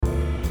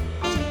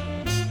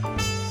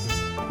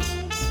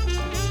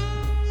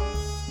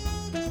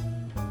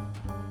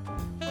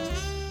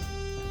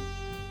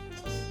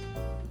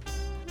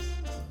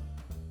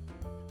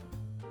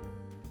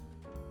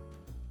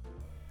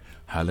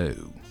Hello,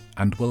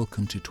 and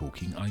welcome to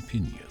Talking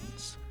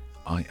Opinions.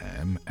 I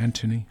am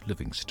Anthony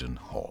Livingston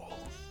Hall.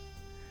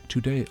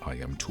 Today I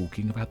am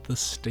talking about the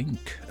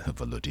stink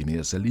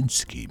Volodymyr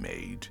Zelensky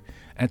made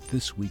at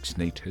this week's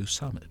NATO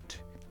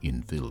summit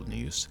in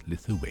Vilnius,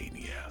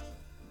 Lithuania.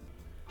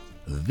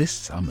 This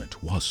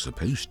summit was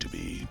supposed to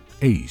be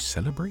a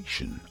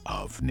celebration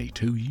of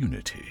NATO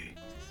unity,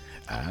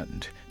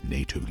 and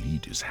NATO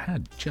leaders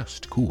had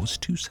just cause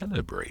to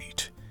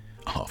celebrate.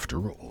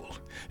 After all,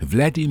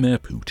 Vladimir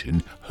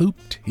Putin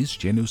hoped his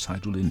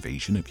genocidal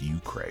invasion of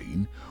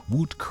Ukraine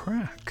would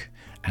crack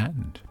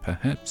and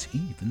perhaps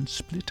even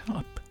split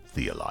up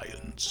the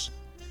alliance.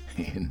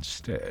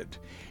 Instead,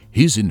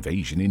 his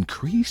invasion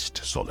increased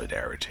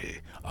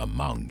solidarity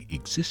among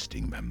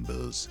existing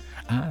members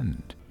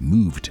and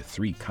moved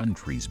 3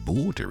 countries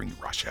bordering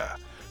Russia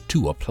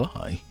to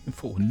apply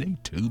for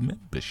NATO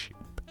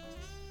membership.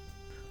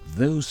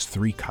 Those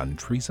 3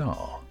 countries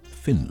are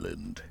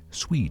Finland,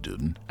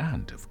 Sweden,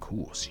 and of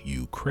course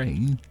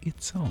Ukraine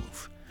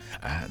itself.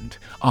 And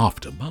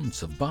after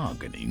months of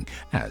bargaining,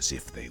 as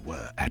if they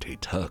were at a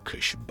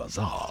Turkish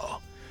bazaar,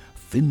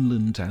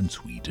 Finland and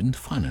Sweden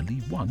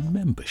finally won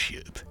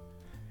membership.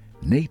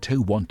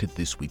 NATO wanted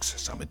this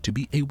week's summit to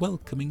be a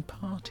welcoming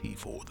party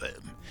for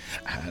them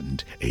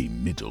and a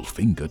middle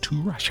finger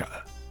to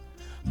Russia.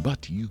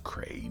 But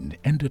Ukraine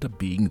ended up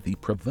being the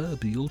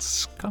proverbial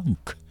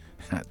skunk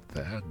at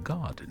their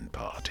garden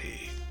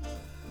party.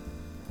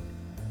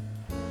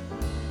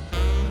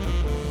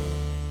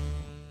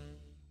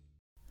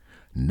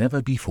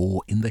 Never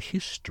before in the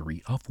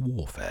history of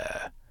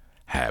warfare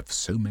have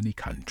so many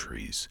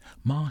countries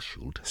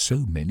marshaled so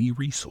many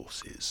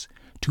resources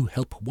to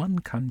help one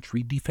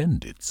country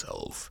defend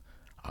itself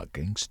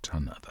against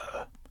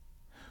another.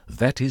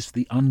 That is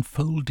the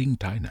unfolding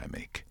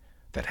dynamic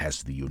that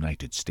has the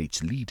United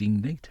States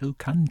leading NATO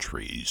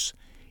countries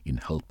in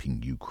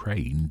helping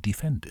Ukraine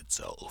defend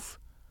itself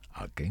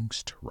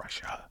against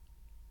Russia.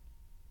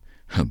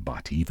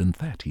 But even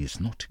that is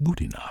not good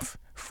enough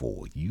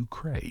for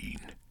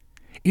Ukraine.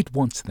 It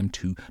wants them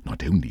to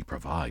not only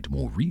provide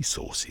more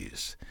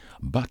resources,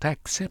 but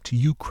accept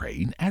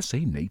Ukraine as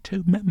a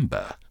NATO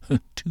member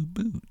to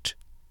boot.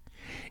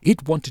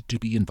 It wanted to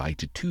be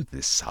invited to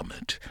this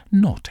summit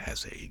not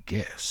as a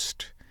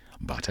guest,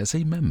 but as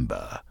a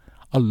member,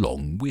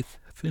 along with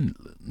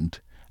Finland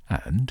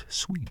and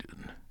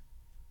Sweden.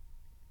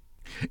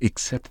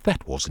 Except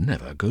that was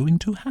never going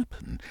to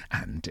happen,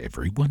 and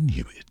everyone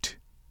knew it.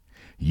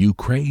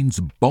 Ukraine's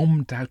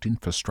bombed-out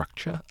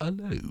infrastructure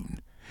alone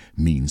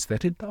means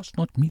that it does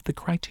not meet the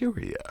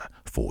criteria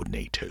for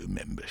NATO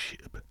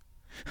membership.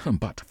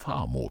 But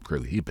far more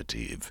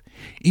prohibitive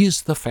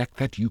is the fact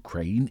that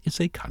Ukraine is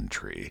a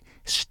country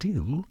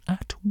still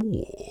at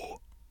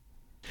war.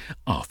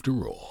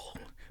 After all,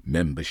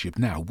 membership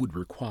now would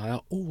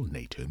require all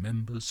NATO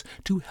members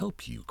to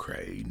help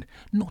Ukraine,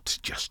 not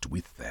just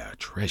with their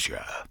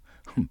treasure,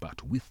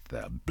 but with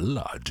their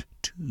blood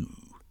too.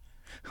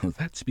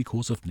 That's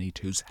because of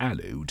NATO's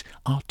hallowed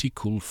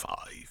Article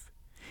 5.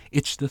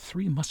 It's the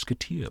 3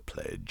 Musketeer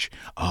pledge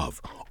of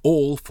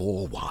all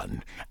for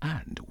one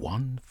and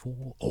one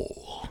for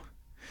all.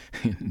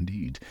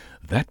 Indeed,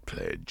 that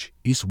pledge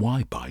is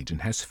why Biden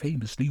has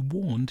famously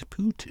warned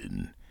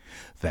Putin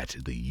that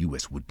the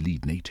US would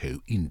lead NATO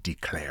in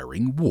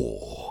declaring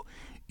war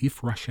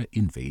if Russia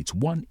invades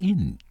 1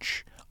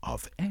 inch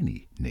of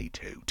any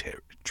NATO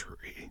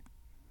territory.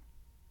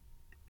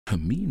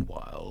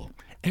 Meanwhile,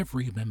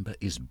 every member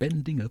is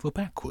bending over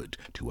backward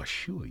to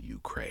assure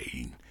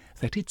Ukraine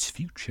that its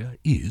future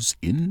is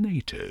in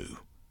NATO.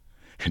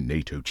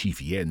 NATO chief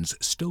Jens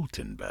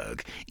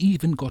Stoltenberg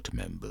even got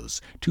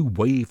members to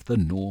waive the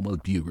normal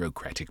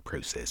bureaucratic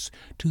process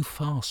to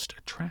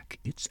fast-track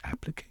its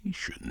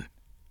application.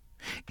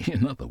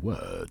 In other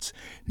words,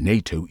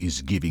 NATO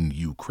is giving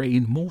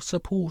Ukraine more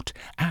support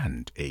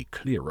and a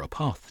clearer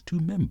path to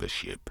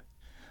membership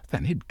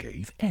than it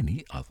gave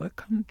any other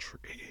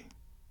country.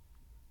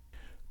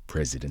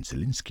 President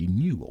Zelensky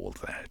knew all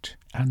that,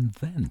 and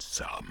then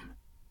some.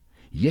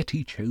 Yet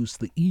he chose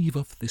the eve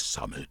of this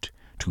summit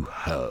to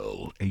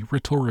hurl a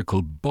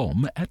rhetorical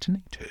bomb at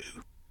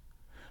NATO.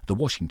 The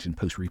Washington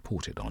Post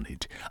reported on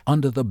it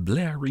under the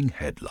blaring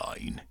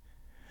headline,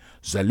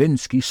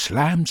 "Zelensky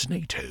slams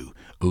NATO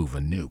over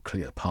no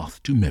clear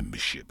path to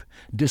membership,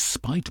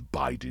 despite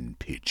Biden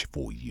pitch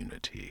for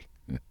unity."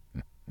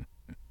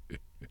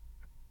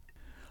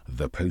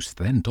 The Post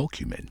then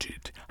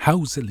documented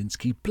how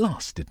Zelensky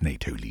blasted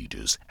NATO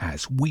leaders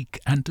as weak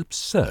and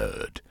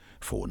absurd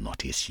for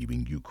not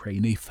issuing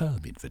Ukraine a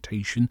firm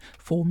invitation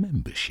for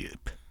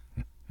membership.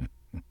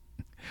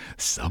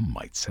 Some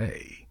might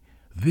say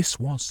this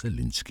was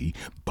Zelensky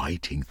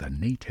biting the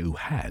NATO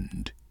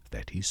hand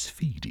that is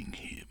feeding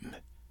him.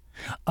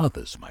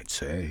 Others might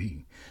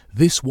say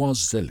this was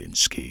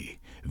Zelensky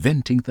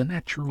venting the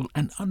natural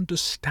and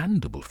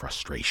understandable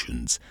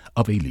frustrations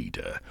of a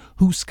leader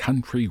whose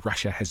country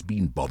Russia has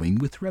been bombing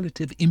with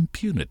relative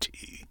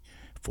impunity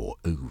for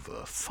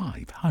over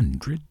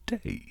 500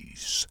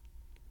 days.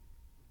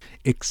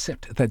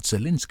 Except that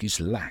Zelensky's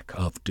lack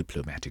of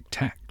diplomatic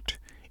tact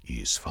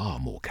is far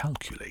more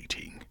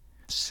calculating,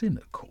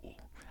 cynical,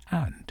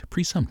 and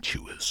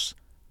presumptuous.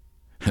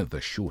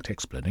 The short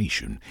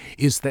explanation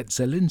is that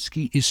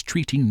Zelensky is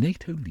treating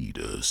NATO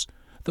leaders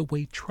the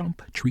way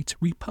Trump treats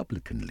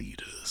Republican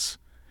leaders.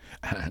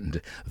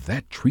 And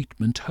that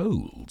treatment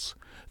holds,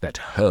 that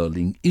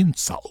hurling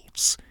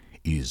insults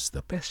is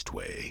the best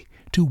way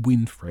to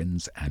win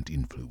friends and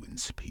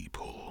influence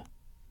people.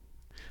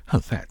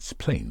 That's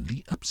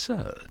plainly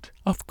absurd,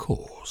 of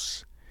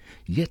course.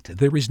 Yet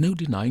there is no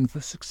denying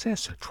the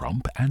success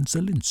Trump and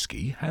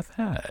Zelensky have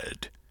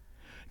had.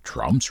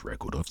 Trump's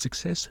record of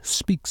success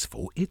speaks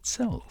for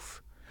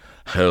itself.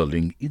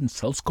 Hurling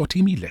insults got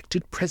him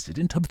elected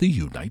President of the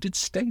United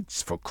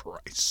States, for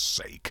Christ's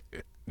sake.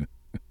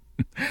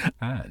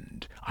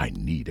 And I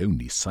need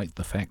only cite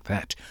the fact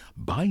that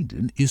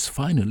Biden is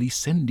finally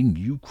sending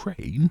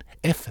Ukraine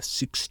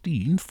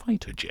F-16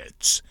 fighter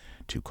jets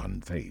to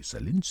convey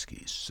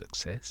Zelensky's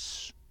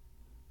success.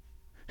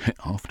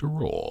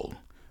 After all,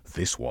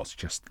 this was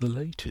just the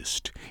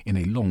latest in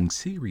a long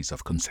series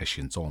of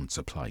concessions on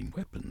supplying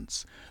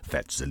weapons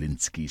that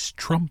Zelensky's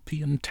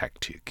Trumpian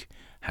tactic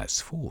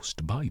has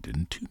forced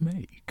Biden to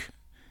make.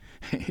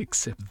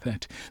 Except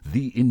that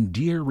the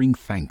endearing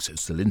thanks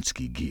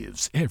Zelensky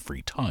gives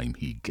every time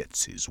he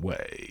gets his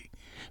way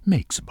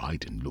makes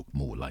Biden look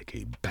more like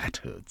a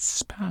battered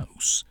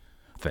spouse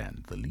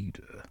than the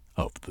leader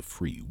of the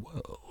free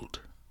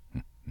world.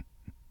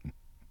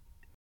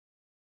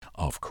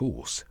 Of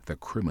course, the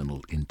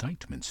criminal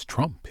indictments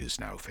Trump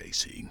is now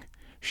facing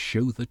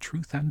show the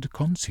truth and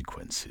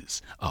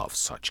consequences of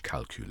such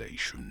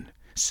calculation,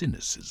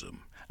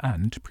 cynicism,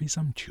 and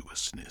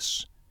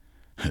presumptuousness.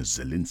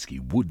 Zelensky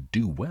would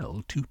do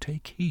well to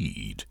take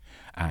heed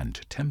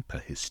and temper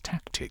his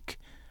tactic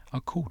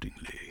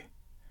accordingly.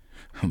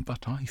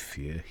 But I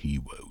fear he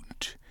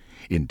won't.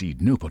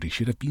 Indeed, nobody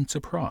should have been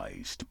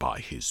surprised by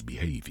his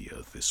behavior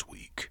this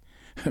week,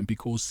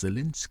 because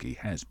Zelensky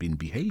has been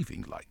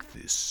behaving like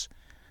this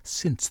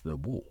since the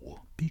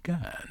war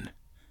began.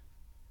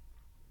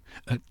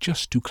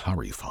 Just to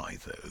clarify,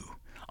 though,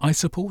 I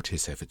support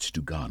his efforts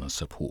to garner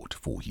support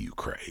for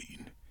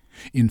Ukraine.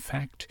 In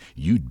fact,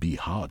 you'd be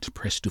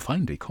hard-pressed to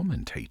find a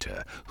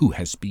commentator who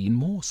has been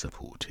more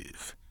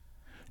supportive.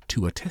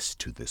 To attest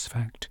to this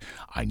fact,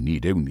 I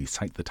need only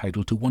cite the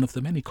title to one of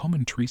the many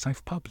commentaries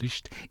I've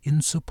published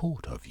in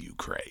support of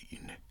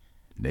Ukraine,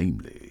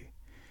 namely,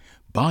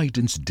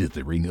 Biden's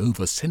dithering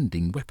over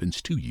sending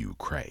weapons to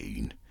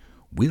Ukraine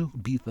will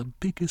be the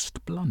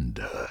biggest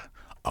blunder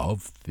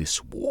of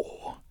this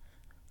war,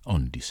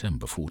 on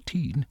December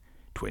 14,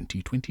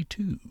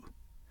 2022.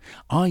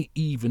 I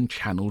even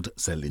channeled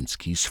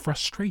Zelensky's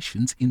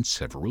frustrations in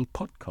several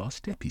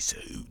podcast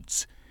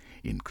episodes,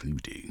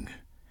 including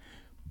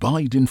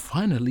Biden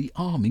finally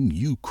arming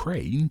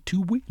Ukraine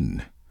to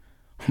win.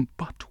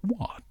 But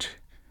what?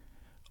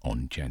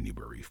 On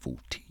January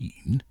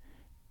 14,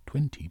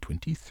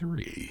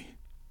 2023.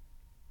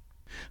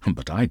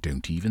 But I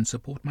don't even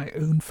support my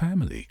own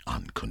family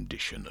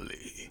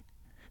unconditionally.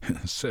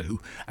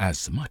 So,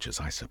 as much as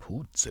I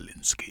support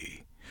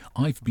Zelensky,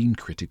 I've been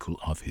critical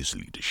of his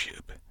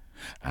leadership,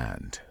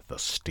 and the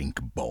stink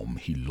bomb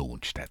he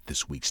launched at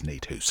this week's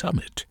NATO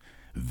summit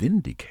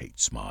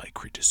vindicates my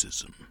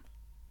criticism.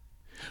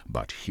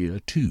 But here,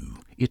 too,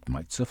 it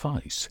might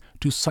suffice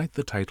to cite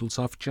the titles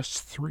of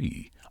just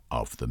 3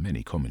 of the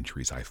many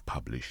commentaries I've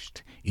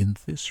published in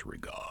this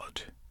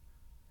regard.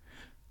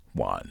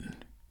 1.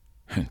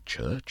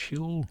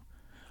 Churchill.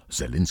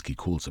 Zelensky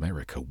calls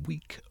America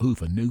weak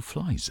over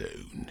no-fly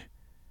zone,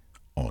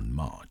 on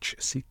March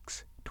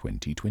 6,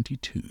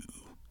 2022.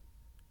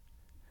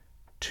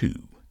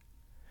 2.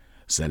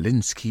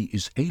 Zelensky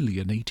is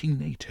alienating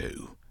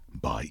NATO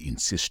by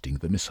insisting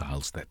the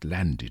missiles that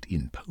landed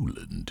in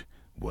Poland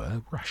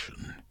were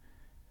Russian,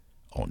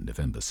 on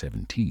November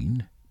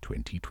 17,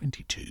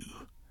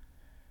 2022.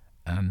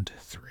 And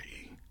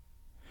 3.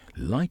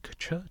 Like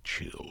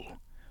Churchill,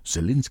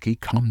 Zelensky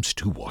comes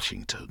to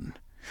Washington,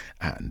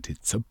 and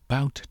it's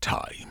about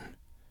time,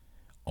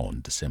 on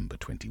December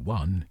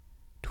 21,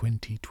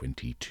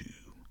 2022.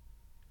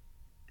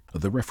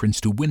 The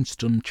reference to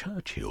Winston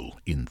Churchill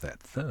in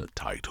that third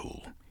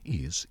title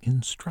is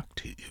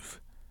instructive,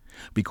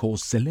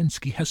 because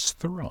Zelensky has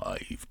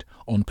thrived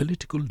on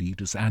political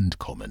leaders and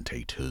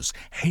commentators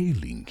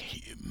hailing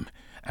him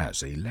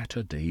as a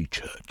latter-day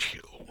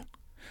Churchill.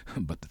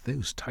 But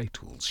those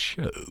titles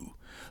show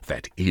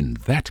that in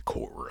that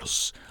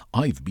chorus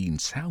I've been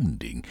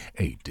sounding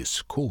a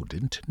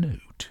discordant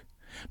note,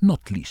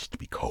 not least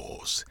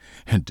because,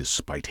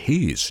 despite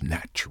his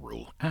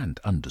natural and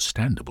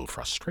understandable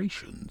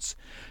frustrations,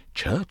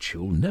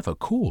 Churchill never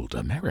called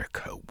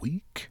America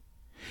weak.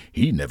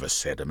 He never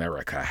said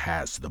America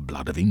has the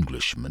blood of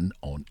Englishmen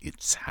on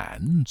its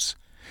hands,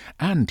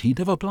 and he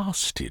never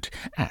blasted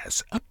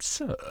as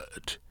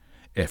absurd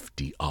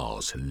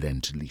FDR's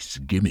Lend-Lease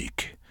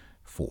gimmick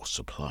for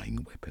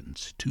supplying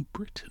weapons to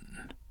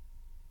Britain.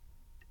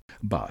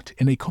 But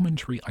in a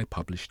commentary I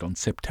published on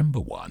September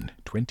 1,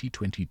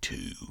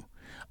 2022,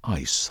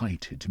 I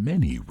cited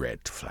many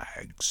red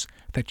flags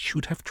that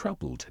should have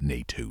troubled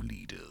NATO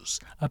leaders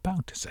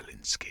about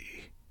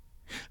Zelensky.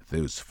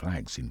 Those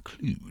flags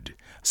include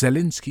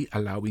Zelensky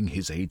allowing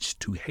his aides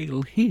to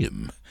hail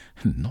him,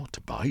 not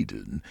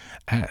Biden,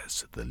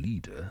 as the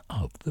leader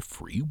of the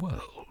free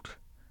world.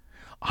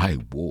 I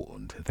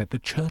warned that the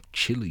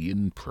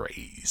Churchillian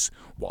praise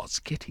was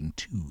getting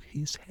to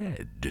his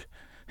head,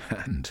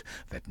 and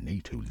that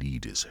NATO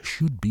leaders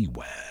should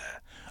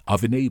beware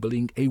of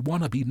enabling a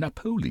wannabe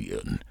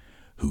Napoleon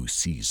who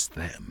sees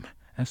them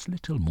as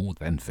little more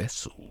than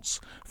vessels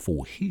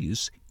for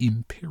his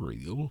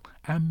imperial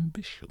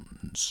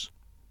ambitions.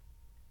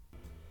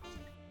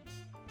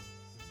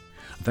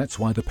 That's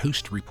why the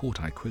Post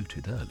report I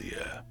quoted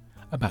earlier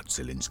about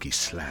Zelensky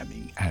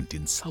slamming and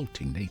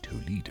insulting NATO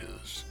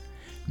leaders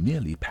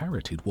merely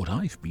parroted what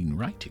I've been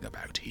writing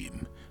about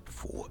him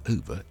for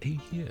over a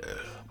year.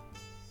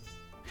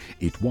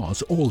 It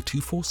was all too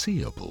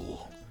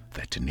foreseeable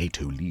that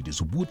NATO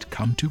leaders would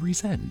come to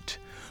resent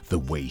the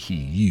way he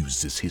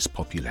uses his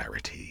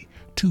popularity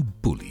to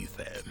bully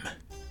them.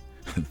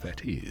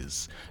 That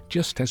is,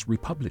 just as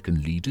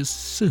Republican leaders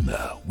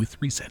simmer with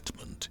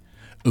resentment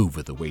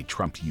over the way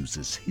Trump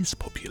uses his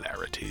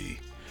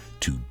popularity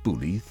to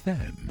bully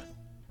them.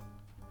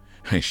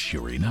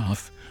 Sure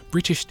enough,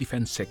 British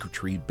Defence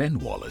Secretary Ben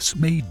Wallace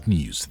made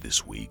news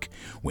this week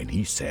when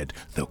he said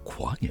the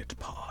quiet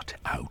part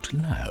out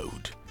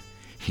loud.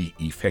 He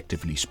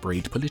effectively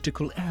sprayed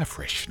political air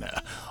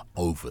freshener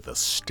over the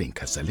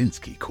stinker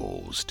Zelensky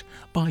caused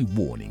by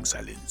warning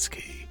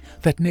Zelensky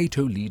that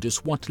NATO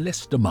leaders want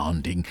less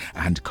demanding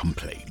and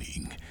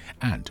complaining,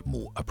 and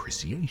more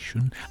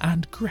appreciation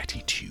and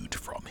gratitude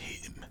from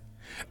him,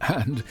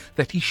 and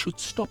that he should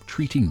stop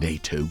treating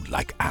NATO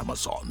like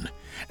Amazon,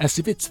 as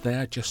if it's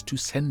there just to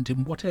send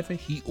him whatever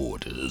he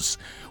orders,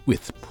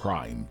 with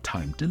prime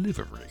time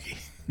delivery.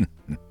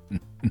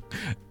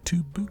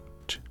 To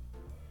boot.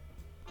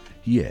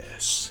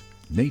 Yes,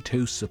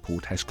 NATO's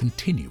support has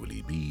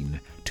continually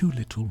been too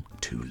little,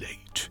 too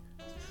late.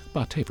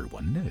 But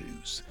everyone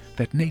knows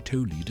that NATO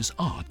leaders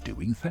are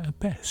doing their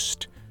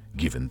best,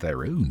 given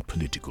their own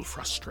political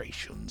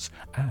frustrations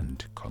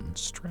and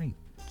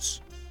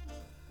constraints.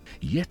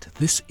 Yet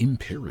this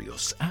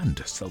imperious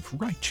and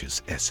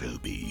self-righteous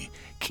SOB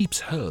keeps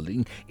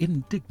hurling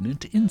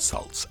indignant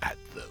insults at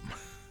them.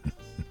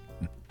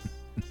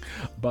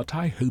 But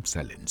I hope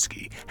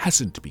Zelensky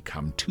hasn't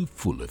become too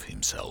full of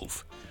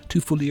himself to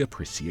fully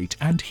appreciate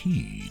and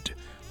heed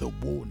the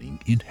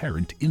warning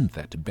inherent in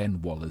that Ben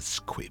Wallace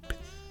quip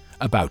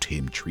about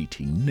him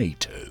treating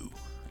NATO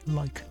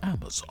like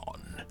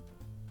Amazon.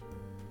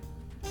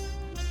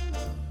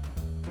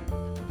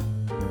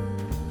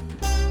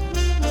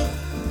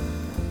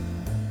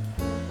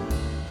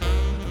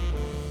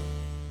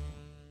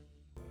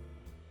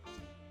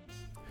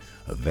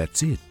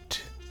 That's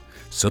it.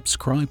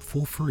 Subscribe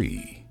for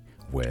free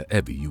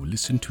wherever you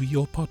listen to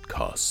your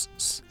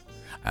podcasts.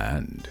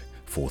 And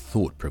for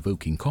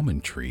thought-provoking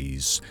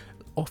commentaries,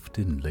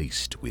 often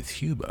laced with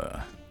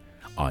humor,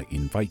 I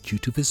invite you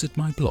to visit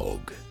my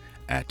blog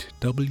at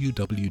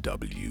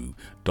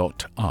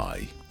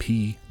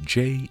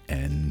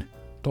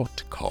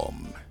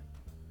www.ipinionsj.com.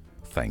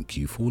 Thank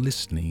you for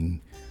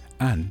listening,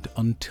 and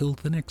until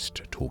the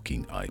next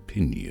Talking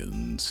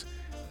Opinions,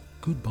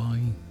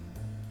 goodbye.